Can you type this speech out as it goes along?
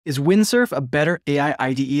Is Windsurf a better AI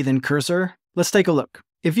IDE than Cursor? Let's take a look.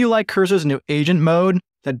 If you like Cursor's new agent mode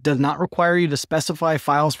that does not require you to specify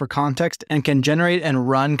files for context and can generate and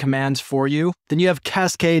run commands for you, then you have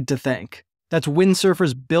Cascade to thank. That's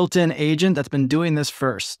Windsurfer's built-in agent that's been doing this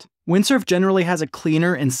first. Windsurf generally has a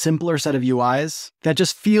cleaner and simpler set of UIs that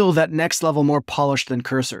just feel that next level more polished than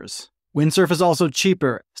Cursor's. Windsurf is also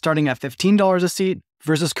cheaper, starting at $15 a seat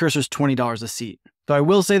versus Cursor's $20 a seat. Though I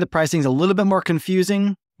will say the pricing is a little bit more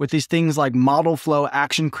confusing with these things like model flow,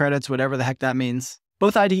 action credits, whatever the heck that means.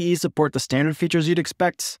 Both IDEs support the standard features you'd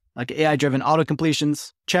expect, like AI-driven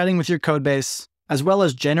auto-completions, chatting with your codebase, as well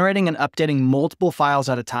as generating and updating multiple files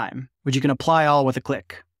at a time, which you can apply all with a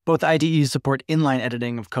click. Both IDEs support inline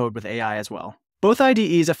editing of code with AI as well. Both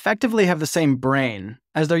IDEs effectively have the same brain,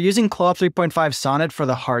 as they're using CLOUP 3.5 Sonnet for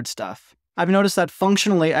the hard stuff. I've noticed that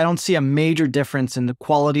functionally, I don't see a major difference in the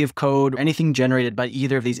quality of code or anything generated by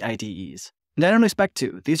either of these IDEs. And I don't expect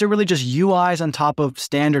to. These are really just UIs on top of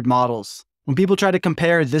standard models. When people try to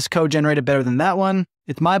compare this code generated better than that one,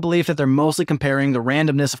 it's my belief that they're mostly comparing the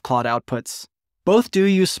randomness of Claude outputs. Both do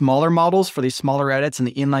use smaller models for these smaller edits and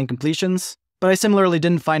the inline completions, but I similarly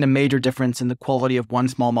didn't find a major difference in the quality of one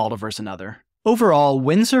small model versus another. Overall,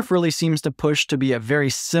 Windsurf really seems to push to be a very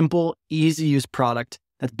simple, easy-to-use product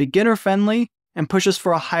that's beginner-friendly and pushes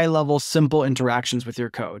for a high-level, simple interactions with your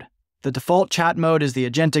code. The default chat mode is the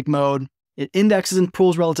agentic mode. It indexes and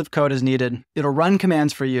pulls relative code as needed, it'll run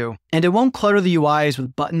commands for you, and it won't clutter the UIs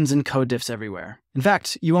with buttons and code diffs everywhere. In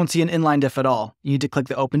fact, you won't see an inline diff at all. You need to click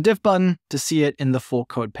the Open Diff button to see it in the full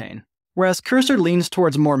code pane. Whereas Cursor leans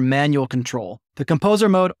towards more manual control. The Composer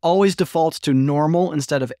mode always defaults to normal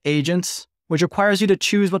instead of agents, which requires you to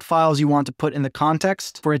choose what files you want to put in the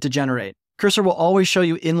context for it to generate. Cursor will always show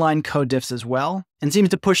you inline code diffs as well, and seems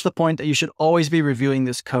to push the point that you should always be reviewing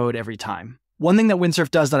this code every time. One thing that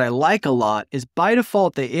Windsurf does that I like a lot is by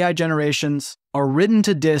default, the AI generations are written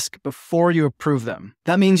to disk before you approve them.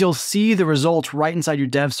 That means you'll see the results right inside your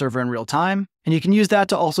dev server in real time, and you can use that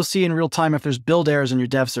to also see in real time if there's build errors in your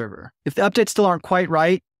dev server. If the updates still aren't quite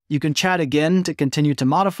right, you can chat again to continue to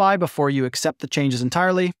modify before you accept the changes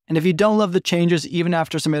entirely, and if you don't love the changes even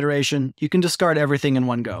after some iteration, you can discard everything in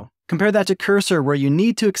one go. Compare that to Cursor, where you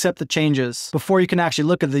need to accept the changes before you can actually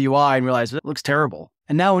look at the UI and realize it looks terrible.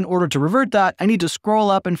 And now in order to revert that, I need to scroll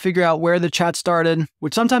up and figure out where the chat started,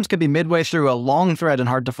 which sometimes could be midway through a long thread and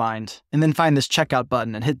hard to find, and then find this checkout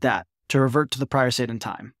button and hit that to revert to the prior state in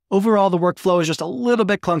time. Overall, the workflow is just a little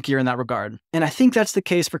bit clunkier in that regard, and I think that's the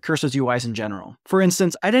case for Cursor's UIs in general. For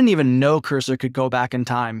instance, I didn't even know Cursor could go back in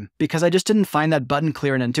time because I just didn't find that button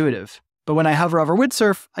clear and intuitive. But when I hover over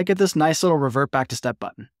Windsurf, I get this nice little revert back to step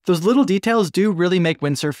button. Those little details do really make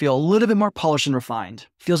Windsurf feel a little bit more polished and refined.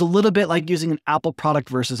 Feels a little bit like using an Apple product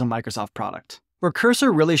versus a Microsoft product. Where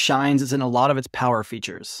Cursor really shines is in a lot of its power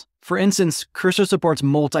features. For instance, Cursor supports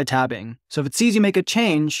multi-tabbing, so if it sees you make a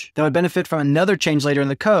change that would benefit from another change later in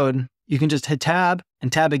the code, you can just hit tab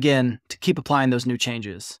and tab again to keep applying those new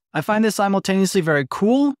changes. I find this simultaneously very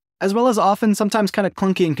cool, as well as often sometimes kind of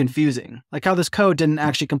clunky and confusing, like how this code didn't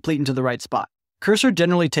actually complete into the right spot. Cursor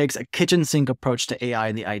generally takes a kitchen sink approach to AI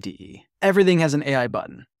in the IDE. Everything has an AI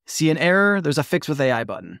button. See an error, there's a fix with AI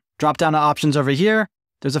button. Drop down to options over here,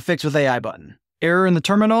 there's a fix with AI button. Error in the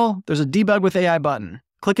terminal, there's a debug with AI button.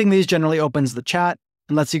 Clicking these generally opens the chat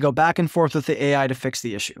and lets you go back and forth with the AI to fix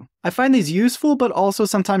the issue. I find these useful, but also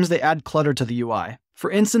sometimes they add clutter to the UI.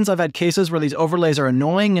 For instance, I've had cases where these overlays are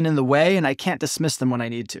annoying and in the way, and I can't dismiss them when I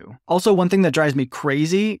need to. Also, one thing that drives me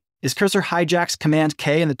crazy is Cursor hijacks Command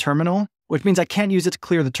K in the terminal, which means I can't use it to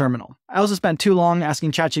clear the terminal. I also spent too long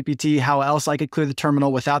asking ChatGPT how else I could clear the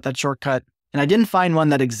terminal without that shortcut, and I didn't find one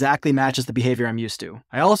that exactly matches the behavior I'm used to.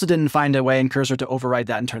 I also didn't find a way in Cursor to override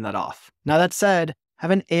that and turn that off. Now that said,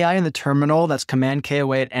 having AI in the terminal that's Command K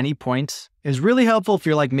away at any point is really helpful if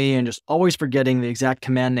you're like me and just always forgetting the exact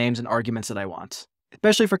command names and arguments that I want.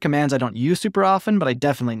 Especially for commands I don't use super often, but I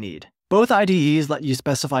definitely need. Both IDEs let you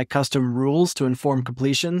specify custom rules to inform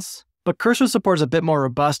completions, but Cursor support is a bit more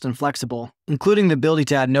robust and flexible, including the ability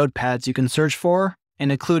to add notepads you can search for and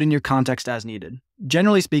include in your context as needed.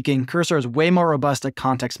 Generally speaking, Cursor is way more robust at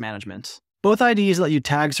context management. Both IDEs let you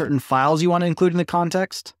tag certain files you want to include in the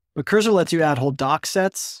context, but Cursor lets you add whole doc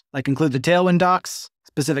sets, like include the Tailwind docs,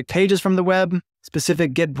 specific pages from the web,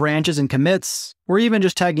 specific Git branches and commits, or even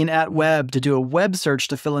just tagging @web to do a web search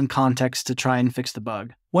to fill in context to try and fix the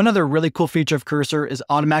bug. One other really cool feature of Cursor is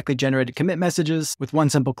automatically generated commit messages with one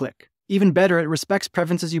simple click. Even better, it respects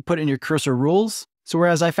preferences you put in your Cursor rules, so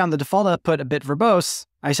whereas I found the default output a bit verbose,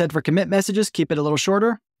 I said for commit messages, keep it a little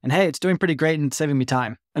shorter, and hey, it's doing pretty great and saving me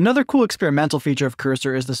time. Another cool experimental feature of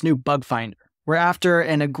Cursor is this new bug finder, where after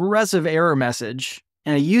an aggressive error message,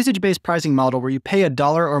 and a usage-based pricing model where you pay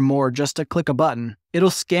 $1 or more just to click a button. It'll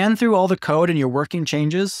scan through all the code and your working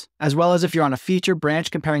changes, as well as if you're on a feature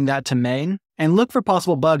branch comparing that to main, and look for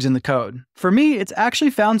possible bugs in the code. For me, it's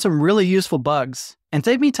actually found some really useful bugs, and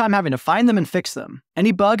saved me time having to find them and fix them.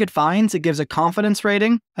 Any bug it finds, it gives a confidence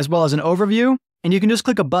rating, as well as an overview, and you can just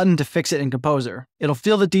click a button to fix it in Composer. It'll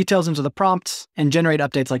fill the details into the prompts and generate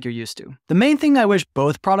updates like you're used to. The main thing I wish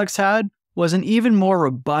both products had was an even more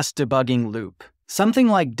robust debugging loop. Something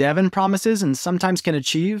like Devin promises and sometimes can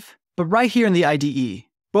achieve, but right here in the IDE.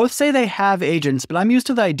 Both say they have agents, but I'm used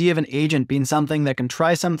to the idea of an agent being something that can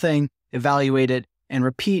try something, evaluate it, and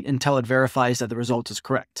repeat until it verifies that the result is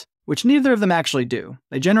correct, which neither of them actually do.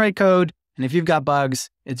 They generate code, and if you've got bugs,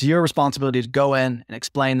 it's your responsibility to go in and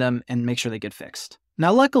explain them and make sure they get fixed.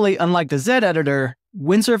 Now, luckily, unlike the Z editor,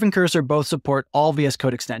 Windsurf and Cursor both support all VS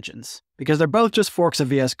Code extensions, because they're both just forks of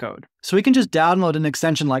VS Code. So we can just download an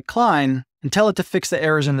extension like Klein and tell it to fix the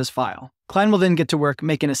errors in this file. Klein will then get to work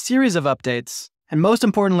making a series of updates, and most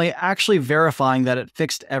importantly, actually verifying that it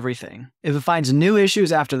fixed everything. If it finds new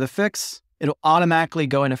issues after the fix, it'll automatically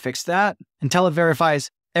go in and fix that until it verifies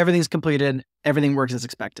everything's completed, everything works as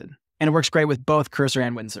expected. And it works great with both Cursor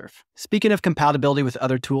and Windsurf. Speaking of compatibility with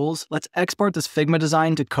other tools, let's export this Figma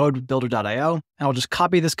design to code with Builder.io, and I'll just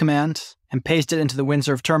copy this command and paste it into the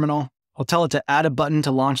Windsurf terminal. I'll tell it to add a button to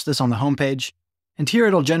launch this on the homepage, and here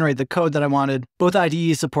it'll generate the code that I wanted. Both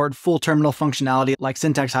IDEs support full terminal functionality like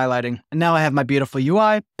syntax highlighting, and now I have my beautiful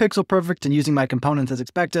UI, pixel perfect and using my components as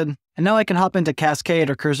expected, and now I can hop into Cascade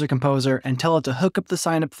or Cursor Composer and tell it to hook up the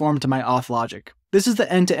signup form to my auth logic. This is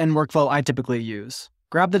the end-to-end workflow I typically use.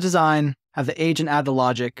 Grab the design, have the agent add the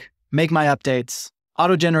logic, make my updates,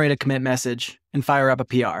 auto-generate a commit message, and fire up a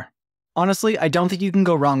PR. Honestly, I don't think you can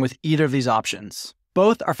go wrong with either of these options.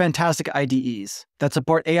 Both are fantastic IDEs that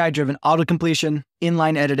support AI-driven auto-completion,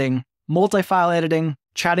 inline editing, multi-file editing,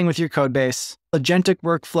 chatting with your codebase, agentic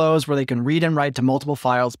workflows where they can read and write to multiple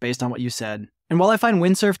files based on what you said. And while I find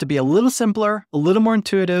Windsurf to be a little simpler, a little more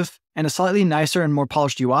intuitive, and a slightly nicer and more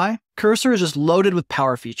polished UI, Cursor is just loaded with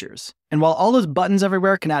power features. And while all those buttons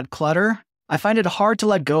everywhere can add clutter, I find it hard to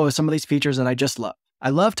let go of some of these features that I just love. I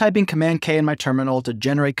love typing Command K in my terminal to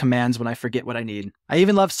generate commands when I forget what I need. I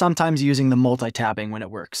even love sometimes using the multi-tabbing when it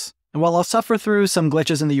works. And while I'll suffer through some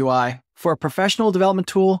glitches in the UI, for a professional development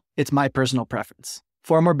tool, it's my personal preference.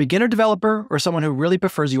 For a more beginner developer or someone who really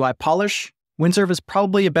prefers UI polish, Windsurf is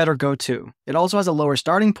probably a better go-to. It also has a lower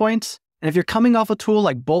starting point, and if you're coming off a tool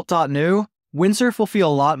like Bolt.io, Windsurf will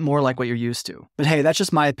feel a lot more like what you're used to. But hey, that's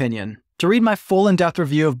just my opinion. To read my full in-depth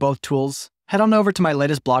review of both tools, head on over to my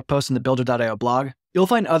latest blog post in the Builder.io blog. You'll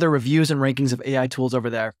find other reviews and rankings of AI tools over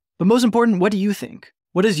there. But most important, what do you think?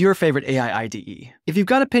 What is your favorite AI IDE? If you've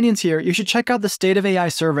got opinions here, you should check out the State of AI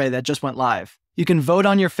survey that just went live. You can vote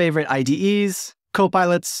on your favorite IDEs,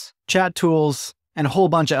 copilots, chat tools, and a whole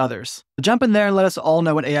bunch of others. So jump in there and let us all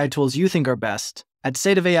know what AI tools you think are best at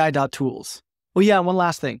stateofai.tools. Oh yeah, one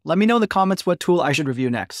last thing. Let me know in the comments what tool I should review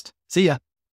next. See ya.